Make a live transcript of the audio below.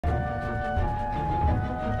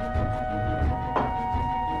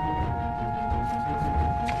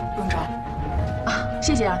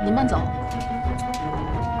姐，您慢走。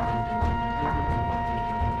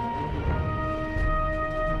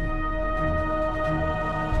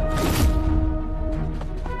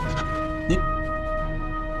你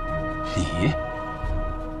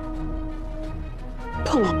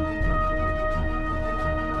碰了！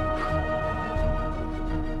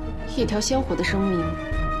一条鲜活的生命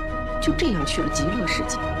就这样去了极乐世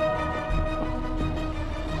界。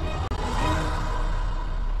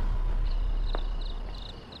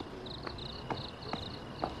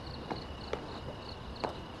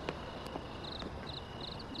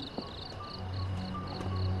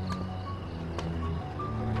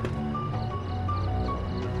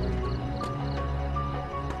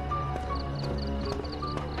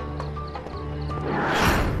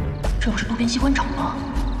 这不是渡边机关长吗？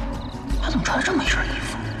他怎么穿了这么一身衣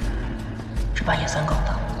服？这半夜三更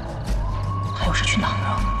的，他又是去哪儿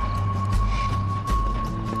啊？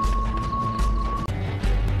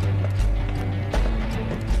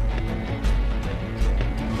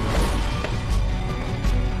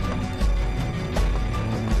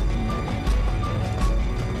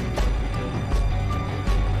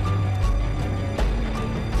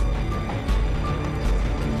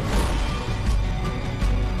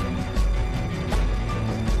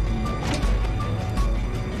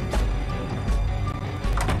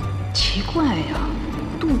奇怪呀，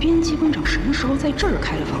渡边机关长什么时候在这儿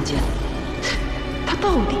开了房间？他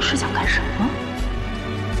到底是想干什么？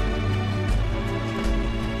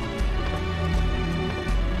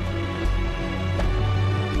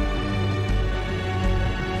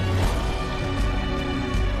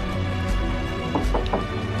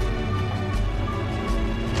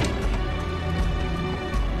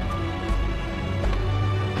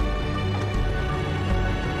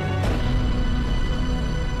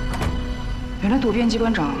原来渡边机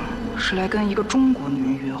关长是来跟一个中国女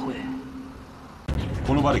人约会。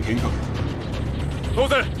この場で喧嘩。当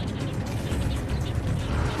然。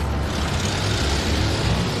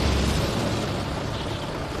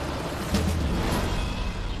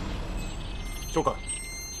教官，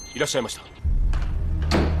いらっしゃいました。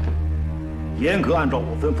严格按照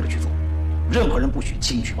我吩咐的去做，任何人不许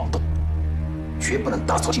轻举妄动，绝不能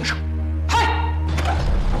大错轻生。嗨！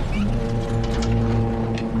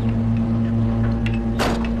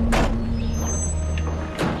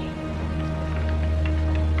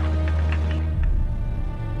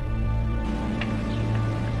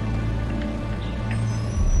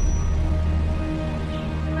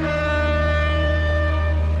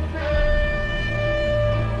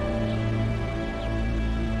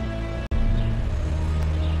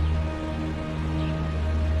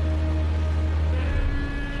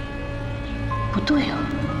 不对啊，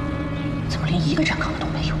怎么连一个站岗的都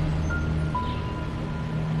没有？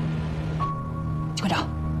机关长，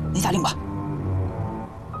您下令吧。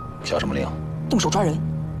下什么令？动手抓人。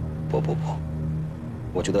不，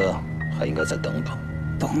我觉得还应该再等等。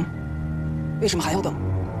等？为什么还要等？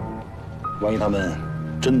万一他们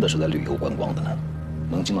真的是在旅游观光的呢？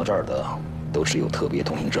能进到这儿的都持有特别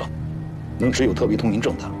通行证，能持有特别通行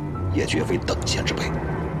证的也绝非等闲之辈。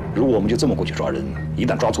如果我们就这么过去抓人，一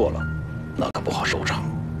旦抓错了， 那可不好收场。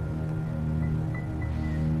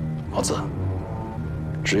老子，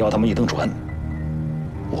只要他们一登船，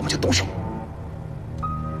我们就动手。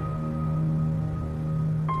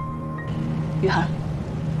雨涵，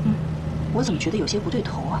我怎么觉得有些不对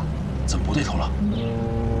头啊？怎么不对头了？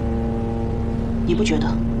你不觉得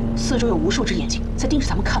四周有无数只眼睛在盯着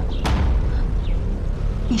咱们看吗？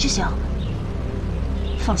你是想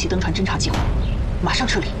放弃登船侦察计划，马上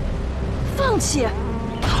撤离？放弃？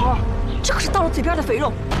头儿，这可是到了嘴边的肥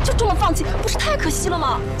肉，就这么放弃，不是太可惜了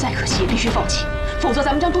吗？再可惜也必须放弃，否则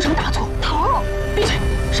咱们将铸成大错。头儿，闭嘴，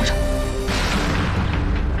上车。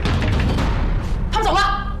他们走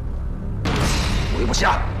了。围不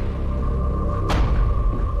下。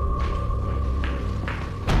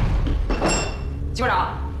机关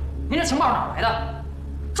长，您这情报哪来的？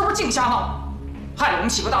这不是净瞎闹吗？害得我们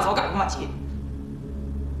起个大早，改个晚集。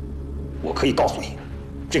我可以告诉你，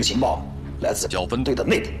这个情报来自小分队的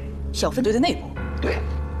内部。小分队的内部？对，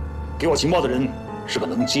给我情报的人是个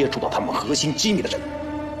能接触到他们核心机密的人。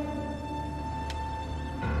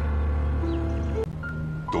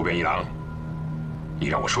渡边一郎，你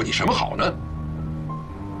让我说你什么好呢？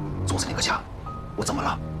总司令阁下，我怎么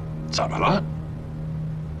了？怎么了？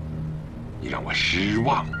你让我失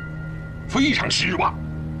望，非常失望。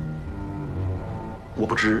我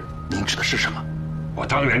不知您指的是什么。我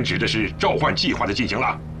当然指的是召唤计划的进行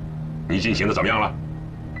了。你进行的怎么样了？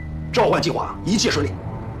召唤计划一切顺利。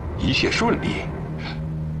一切顺利？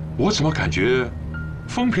我怎么感觉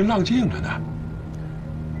风平浪静了呢？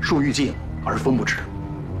树欲静而风不止，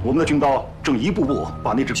我们的军刀正一步步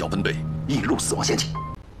把那支小分队引入死亡陷阱。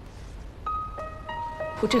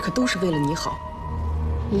我这可都是为了你好，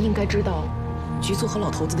你应该知道局座和老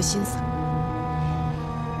头子的心思。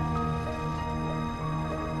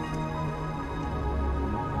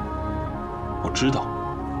我知道，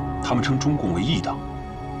他们称中共为义党，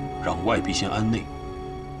让外必先安内。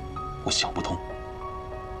我想不通，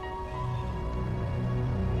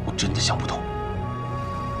我真的想不通。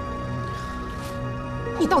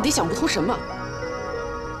你到底想不通什么？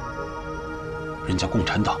人家共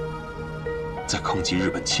产党在抗击日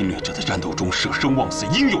本侵略者的战斗中舍生忘死，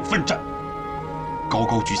英勇奋战，高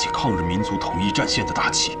高举起抗日民族统一战线的大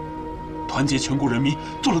旗，团结全国人民，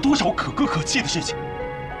做了多少可歌可泣的事情。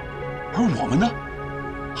而我们呢，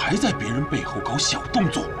还在别人背后搞小动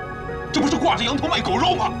作，这不是挂着羊头卖狗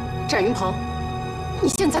肉吗？展云鹏，你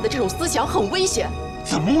现在的这种思想很危险。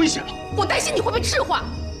怎么危险了？我担心你会被赤化。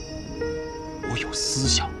我有思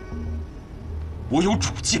想，我有主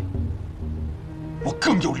见，我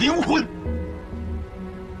更有灵魂。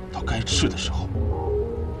到该吃的时候，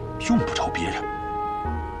用不着别人，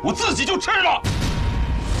我自己就吃了。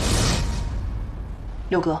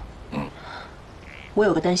六哥，我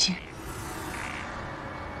有个担心。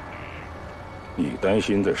你担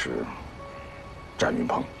心的是展云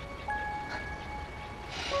鹏？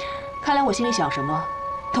看来我心里想什么，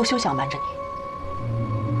都休想瞒着你。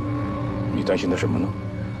你担心他什么呢？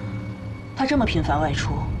他这么频繁外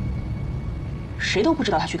出，谁都不知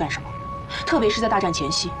道他去干什么，特别是在大战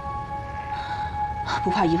前夕。不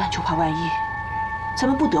怕一万就怕万一，咱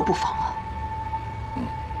们不得不防啊。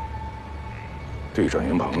对展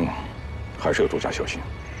云鹏，还是要多加小心，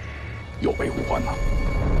有备无患呐。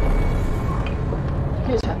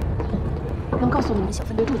岳全，能告诉我你们小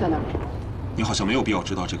分队住在哪儿吗？你好像没有必要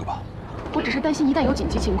知道这个吧？我只是担心一旦有紧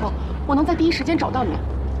急情况，我能在第一时间找到你。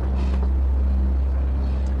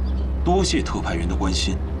多谢特派员的关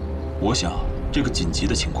心，我想这个紧急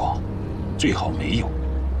的情况最好没有。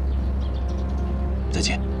再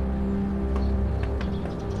见。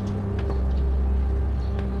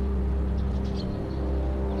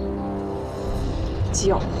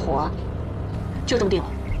狡猾，就这么定了。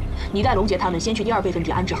你带龙杰他们先去第2备份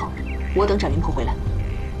地安置好，我等展云鹏回来。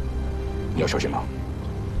你要小心啊！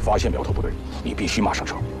发现苗头不对，你必须马上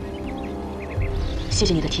撤。谢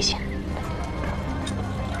谢你的提醒。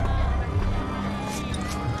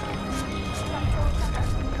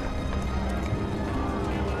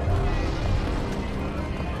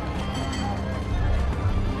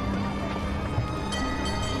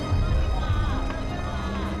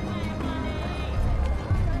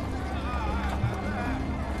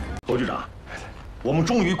侯局长，我们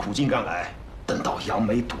终于苦尽甘来，等到扬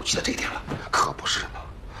眉吐气的这一天了。可不是嘛，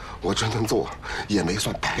我这能做也没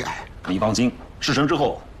算白挨。你放心，事成之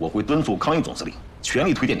后，我会敦促康英总司令全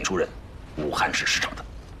力推荐你出任武汉市市长的。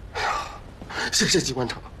哎呀，谢谢机关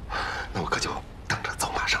长，那我可就等着走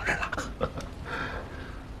马上任了。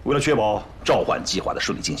为了确保召唤计划的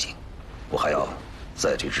顺利进行，我还要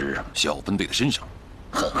在这支小分队的身上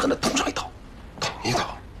狠狠地捅上一刀。捅一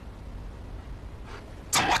刀？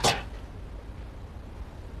怎么捅？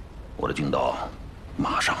我的军刀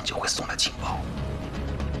马上就会送来情报。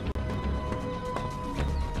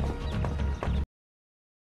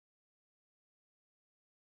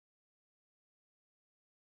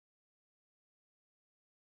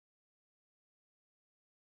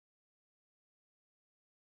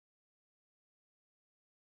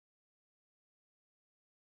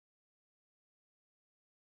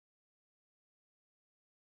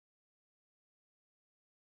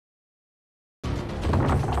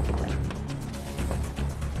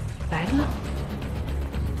来了。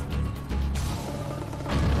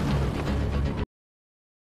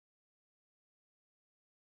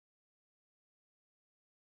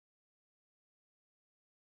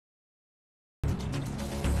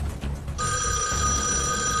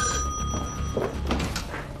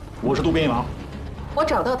我是渡边一郎，我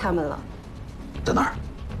找到他们了，在哪儿？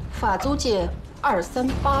法租界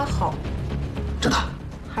238号。真的？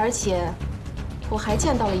而且，我还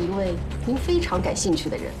见到了一位您非常感兴趣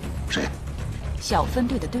的人。谁？小分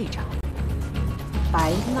队的队长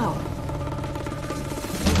白浪。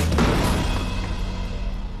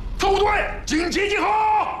特务队，紧急集合！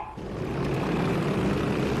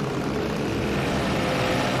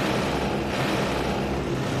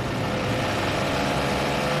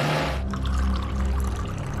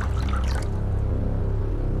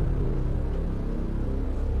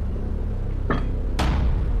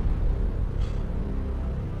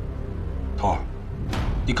头儿，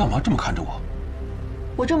你干嘛这么看着我？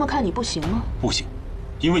我这么看你不行吗？不行，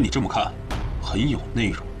因为你这么看很有内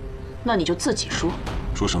容。那你就自己说。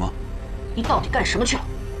说什么？你到底干什么去了？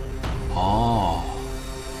哦，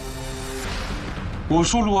我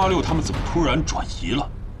说陆阿六他们怎么突然转移了？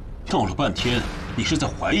闹了半天，你是在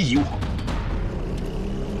怀疑我？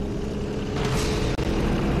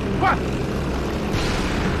快！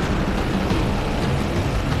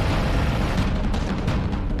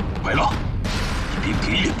白了，你别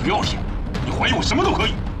给脸不要脸！你怀疑我什么都可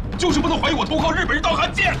以，就是不能怀疑我投靠日本人当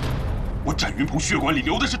汉奸。我展云鹏血管里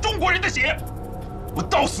流的是中国人的血，我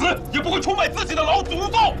到死也不会出卖自己的老祖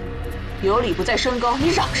宗。有理不在声高，你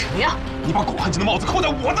嚷什么呀？你把狗汉奸的帽子扣在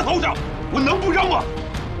我的头上，我能不嚷吗？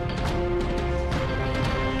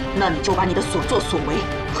那你就把你的所作所为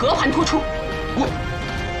和盘托出。我。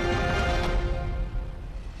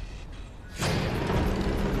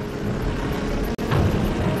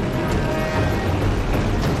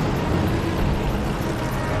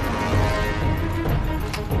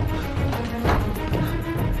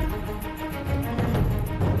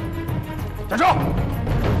站住！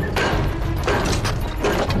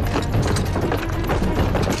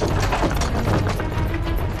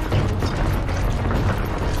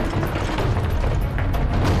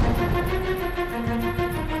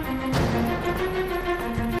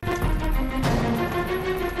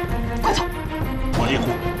快走！我猎户，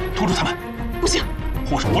拖住他们！不行，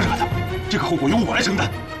祸是我惹的，这个后果由我来承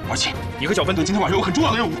担。而且你和小分队今天晚上有很重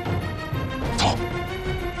要的任务，走，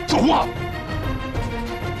走啊！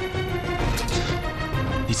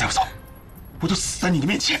你再不走，我就死在你的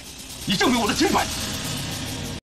面前，以证明我的清白。